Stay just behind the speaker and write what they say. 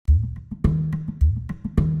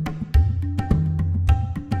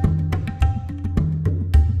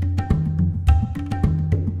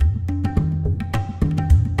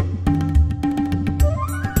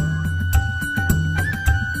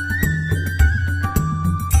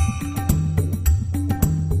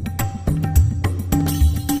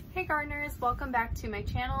to my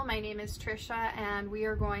channel. My name is Trisha and we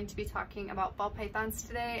are going to be talking about ball pythons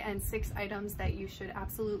today and 6 items that you should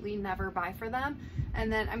absolutely never buy for them.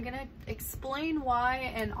 And then I'm going to explain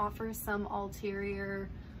why and offer some ulterior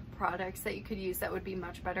products that you could use that would be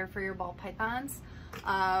much better for your ball pythons.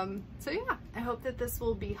 So yeah, I hope that this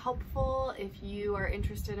will be helpful if you are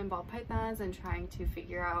interested in ball pythons and trying to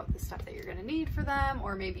figure out the stuff that you're going to need for them,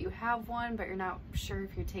 or maybe you have one but you're not sure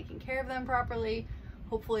if you're taking care of them properly.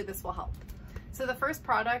 Hopefully this will help. So the first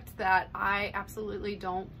product that I absolutely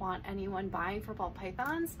don't want anyone buying for ball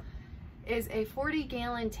pythons is a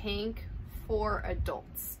 40-gallon tank for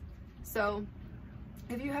adults. So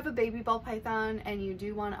if you have a baby ball python and you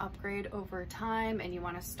do want to upgrade over time and you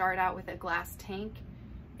want to start out with a glass tank,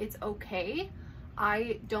 it's okay.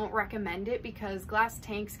 I don't recommend it because glass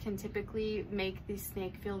tanks can typically make the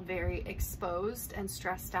snake feel very exposed and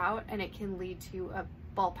stressed out, and it can lead to a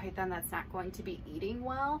ball python that's not going to be eating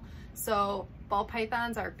well. So ball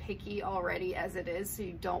pythons are picky already as it is, so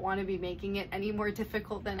you don't want to be making it any more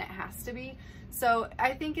difficult than it has to be. So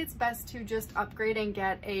I think it's best to just upgrade and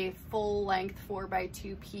get a full length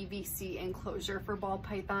 4x2 PVC enclosure for ball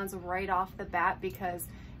pythons right off the bat, because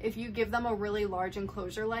if you give them a really large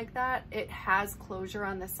enclosure like that, it has closure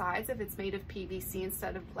on the sides if it's made of PVC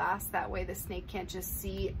instead of glass. That way the snake can't just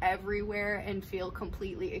see everywhere and feel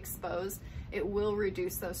completely exposed. It will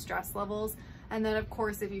reduce those stress levels. And then of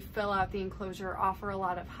course, if you fill out the enclosure, offer a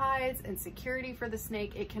lot of hides and security for the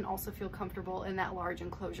snake, it can also feel comfortable in that large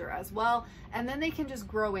enclosure as well. And then they can just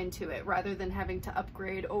grow into it rather than having to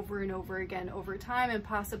upgrade over and over again over time and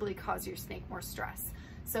possibly cause your snake more stress.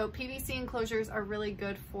 So PVC enclosures are really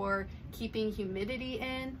good for keeping humidity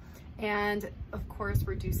in and of course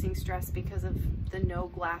reducing stress because of the no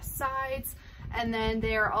glass sides. And then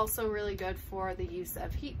they are also really good for the use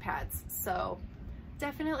of heat pads. So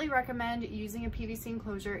definitely recommend using a PVC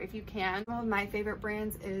enclosure if you can. One of my favorite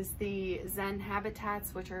brands is the Zen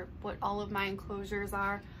Habitats, which are what all of my enclosures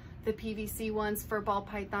are. The PVC ones for ball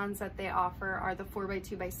pythons that they offer are the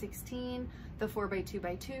 4x2x16, the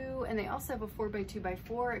 4x2x2, and they also have a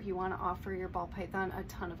 4x2x4 if you want to offer your ball python a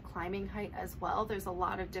ton of climbing height as well. There's a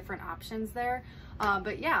lot of different options there.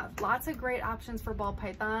 But yeah, lots of great options for ball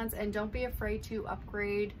pythons, and don't be afraid to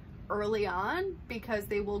upgrade early on because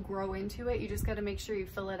they will grow into it. You just got to make sure you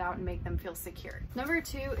fill it out and make them feel secure. Number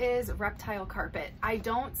 2 is reptile carpet. I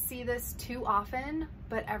don't see this too often,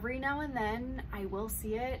 but every now and then I will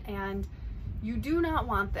see it, and you do not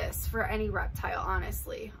want this for any reptile,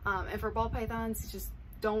 honestly. And for ball pythons, just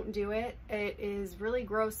don't do it. It is really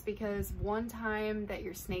gross because one time that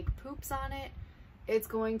your snake poops on it, it's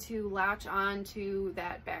going to latch on to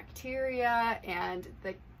that bacteria, and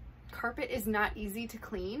the carpet is not easy to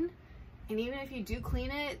clean. And even if you do clean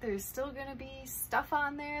it, there's still going to be stuff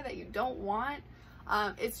on there that you don't want.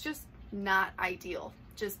 It's just not ideal.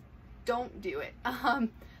 Just don't do it.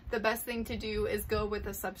 The best thing to do is go with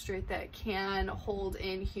a substrate that can hold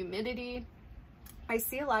in humidity. I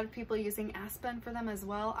see a lot of people using Aspen for them as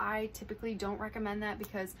well. I typically don't recommend that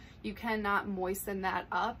because you cannot moisten that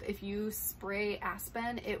up. If you spray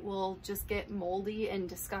Aspen, it will just get moldy and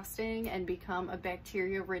disgusting and become a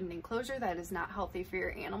bacteria-ridden enclosure that is not healthy for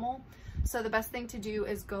your animal. So the best thing to do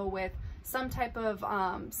is go with some type of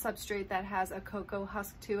substrate that has a cocoa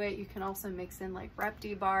husk to it. You can also mix in like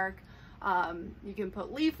Repti bark. You can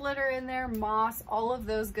put leaf litter in there, moss, all of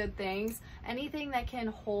those good things. Anything that can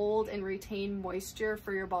hold and retain moisture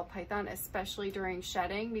for your ball python, especially during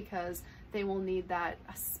shedding, because they will need that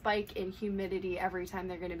spike in humidity every time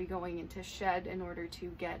they're going to be going into shed in order to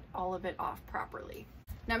get all of it off properly.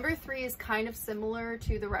 Number 3 is kind of similar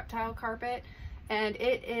to the reptile carpet, and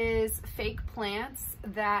it is fake plants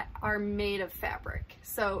that are made of fabric.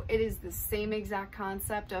 So it is the same exact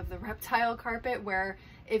concept of the reptile carpet, where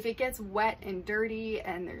if it gets wet and dirty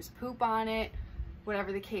and there's poop on it,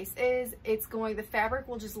 whatever the case is, the fabric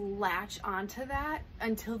will just latch onto that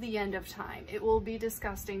until the end of time. It will be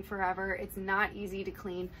disgusting forever. It's not easy to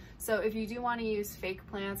clean. So if you do want to use fake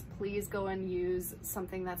plants, please go and use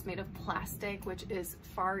something that's made of plastic, which is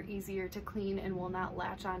far easier to clean and will not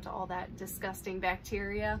latch onto all that disgusting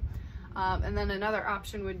bacteria. And then another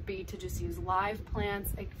option would be to just use live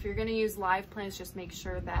plants. If you're going to use live plants, just make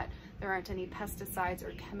sure that there aren't any pesticides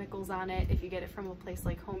or chemicals on it. If you get it from a place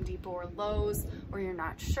like Home Depot or Lowe's where you're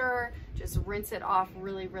not sure, just rinse it off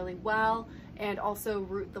really, really well, and also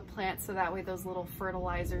root the plant so that way those little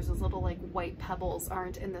fertilizers, those little like white pebbles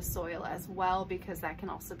aren't in the soil as well, because that can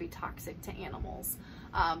also be toxic to animals.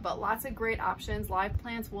 But lots of great options. Live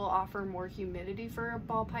plants will offer more humidity for a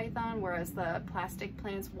ball python, whereas the plastic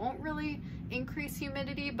plants won't really increase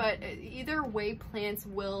humidity, but either way plants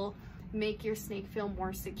will make your snake feel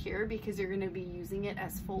more secure because you're going to be using it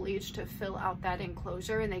as foliage to fill out that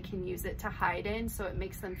enclosure, and they can use it to hide in, so it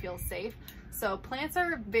makes them feel safe. So plants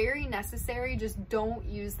are very necessary. Just don't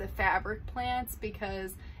use the fabric plants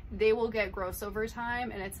because they will get gross over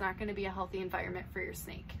time and it's not going to be a healthy environment for your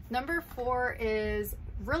snake. Number 4 is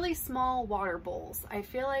really small water bowls. I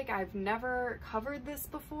feel like I've never covered this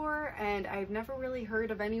before and I've never really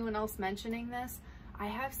heard of anyone else mentioning this. I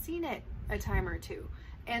have seen it a time or two.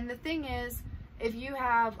 And the thing is, if you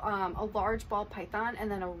have a large ball python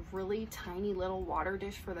and then a really tiny little water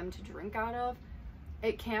dish for them to drink out of,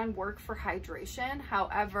 it can work for hydration.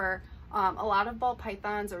 However, a lot of ball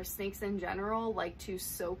pythons or snakes in general like to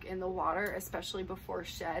soak in the water, especially before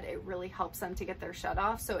shed. It really helps them to get their shed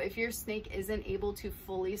off. So if your snake isn't able to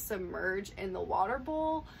fully submerge in the water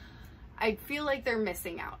bowl, I feel like they're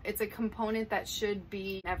missing out. It's a component that should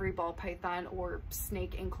be in every ball python or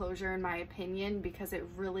snake enclosure, in my opinion, because it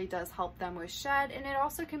really does help them with shed. And it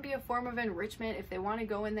also can be a form of enrichment. If they want to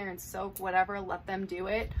go in there and soak whatever, let them do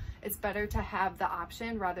it. It's better to have the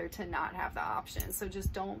option rather to not have the option. So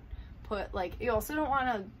just don't put, like, you also don't want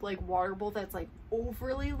a like water bowl that's like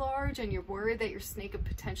overly large and you're worried that your snake could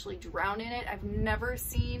potentially drown in it. I've never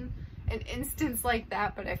seen an instance like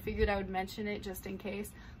that, but I figured I would mention it just in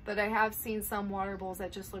case. But I have seen some water bowls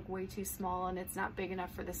that just look way too small and it's not big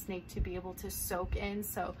enough for the snake to be able to soak in.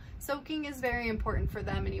 So soaking is very important for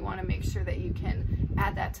them and you want to make sure that you can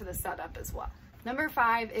add that to the setup as well. Number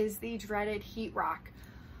 5 is the dreaded heat rock.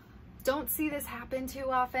 Don't see this happen too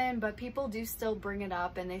often, but people do still bring it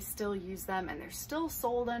up and they still use them and they're still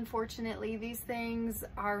sold, unfortunately. These things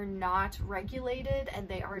are not regulated and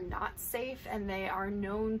they are not safe, and they are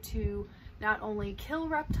known to not only kill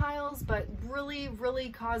reptiles, but really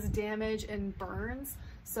cause damage and burns.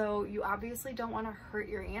 So you obviously don't want to hurt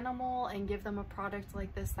your animal and give them a product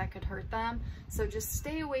like this that could hurt them. So just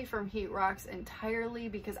stay away from heat rocks entirely,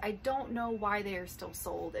 because I don't know why they are still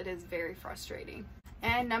sold. It is very frustrating.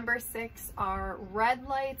 And number 6 are red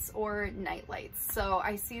lights or night lights. So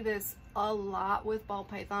I see this a lot with ball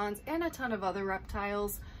pythons and a ton of other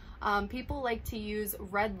reptiles. People like to use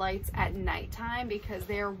red lights at nighttime because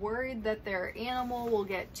they are worried that their animal will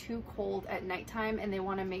get too cold at nighttime, and they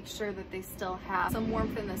want to make sure that they still have some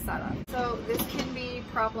warmth in the setup. So this can be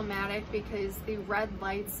problematic because the red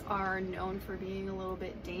lights are known for being a little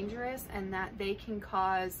bit dangerous and that they can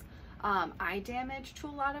cause eye damage to a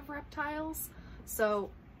lot of reptiles. So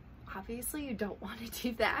obviously you don't want to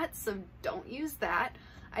do that, so don't use that.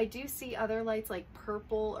 I do see other lights like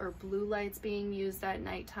purple or blue lights being used at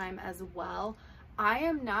nighttime as well. I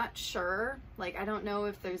am not sure, like I don't know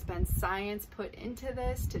if there's been science put into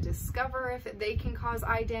this to discover if they can cause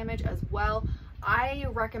eye damage as well. I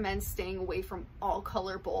recommend staying away from all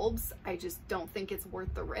color bulbs. I just don't think it's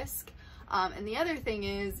worth the risk. And the other thing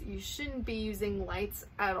is, you shouldn't be using lights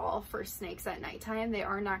at all for snakes at nighttime. They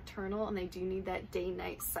are nocturnal and they do need that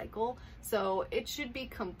day-night cycle. So it should be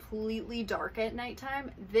completely dark at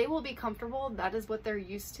nighttime. They will be comfortable. That is what they're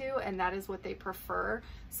used to and that is what they prefer.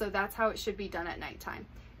 So that's how it should be done at nighttime.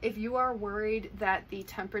 If you are worried that the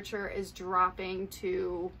temperature is dropping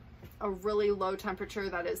to a really low temperature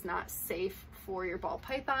that is not safe for your ball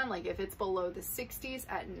python, like if it's below the 60s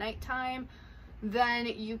at nighttime, then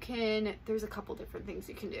you can, there's a couple different things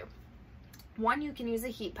you can do. One, you can use a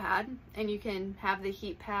heat pad, and you can have the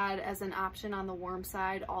heat pad as an option on the warm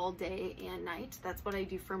side all day and night. That's what I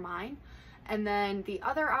do for mine. And then the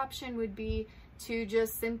other option would be to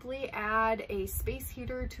just simply add a space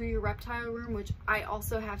heater to your reptile room, which I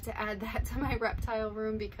also have to add that to my reptile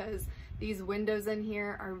room because these windows in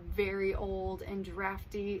here are very old and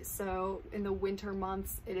drafty. So in the winter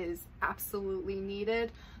months, it is absolutely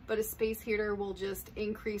needed. But a space heater will just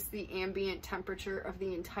increase the ambient temperature of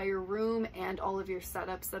the entire room and all of your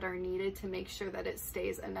setups that are needed to make sure that it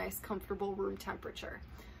stays a nice, comfortable room temperature.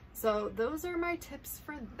 So those are my tips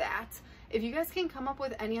for that. If you guys can come up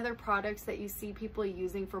with any other products that you see people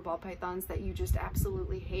using for ball pythons that you just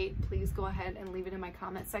absolutely hate, please go ahead and leave it in my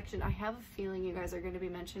comment section. I have a feeling you guys are going to be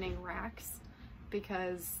mentioning racks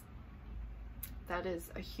because that is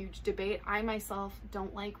a huge debate. I myself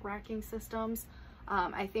don't like racking systems.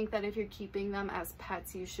 I think that if you're keeping them as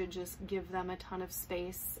pets, you should just give them a ton of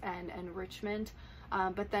space and enrichment.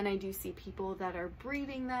 But then I do see people that are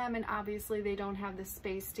breeding them, and obviously they don't have the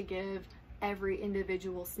space to give every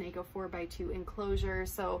individual snake a 4x2 enclosure.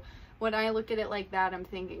 So when I look at it like that, I'm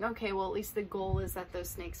thinking, okay, well, at least the goal is that those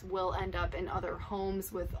snakes will end up in other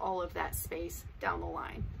homes with all of that space down the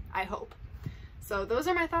line, I hope. So those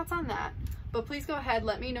are my thoughts on that. But please go ahead,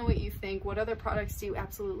 let me know what you think. What other products do you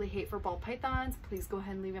absolutely hate for ball pythons? Please go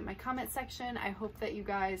ahead and leave it in my comment section. I hope that you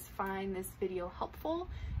guys find this video helpful,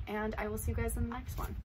 and I will see you guys in the next one.